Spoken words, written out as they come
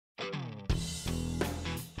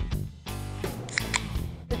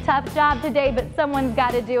tough job today, but someone's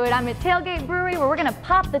got to do it. I'm at Tailgate Brewery, where we're going to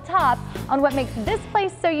pop the top on what makes this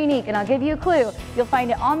place so unique, and I'll give you a clue. You'll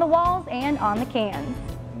find it on the walls and on the cans.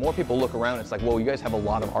 More people look around, it's like, whoa, you guys have a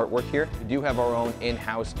lot of artwork here. We do have our own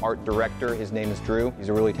in-house art director. His name is Drew. He's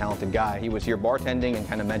a really talented guy. He was here bartending and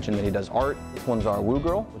kind of mentioned that he does art. This one's our Woo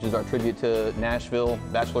Girl, which is our tribute to Nashville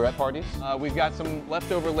bachelorette parties. We've got some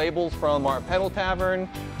leftover labels from our Pedal Tavern.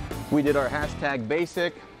 We did our hashtag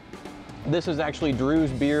basic. This is actually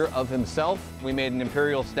Drew's beer of himself. We made an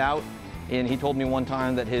Imperial Stout, and he told me one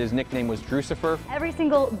time that his nickname was Drucifer. Every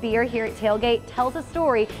single beer here at Tailgate tells a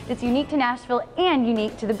story that's unique to Nashville and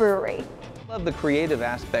unique to the brewery. I love the creative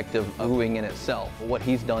aspect of brewing in itself. What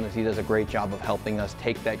he's done is he does a great job of helping us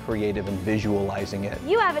take that creative and visualizing it.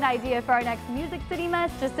 You have an idea for our next Music City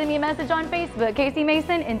Must? Just send me a message on Facebook, Casey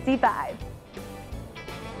Mason, NC5.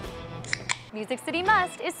 Music City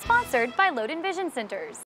Must is sponsored by Loden Vision Centers.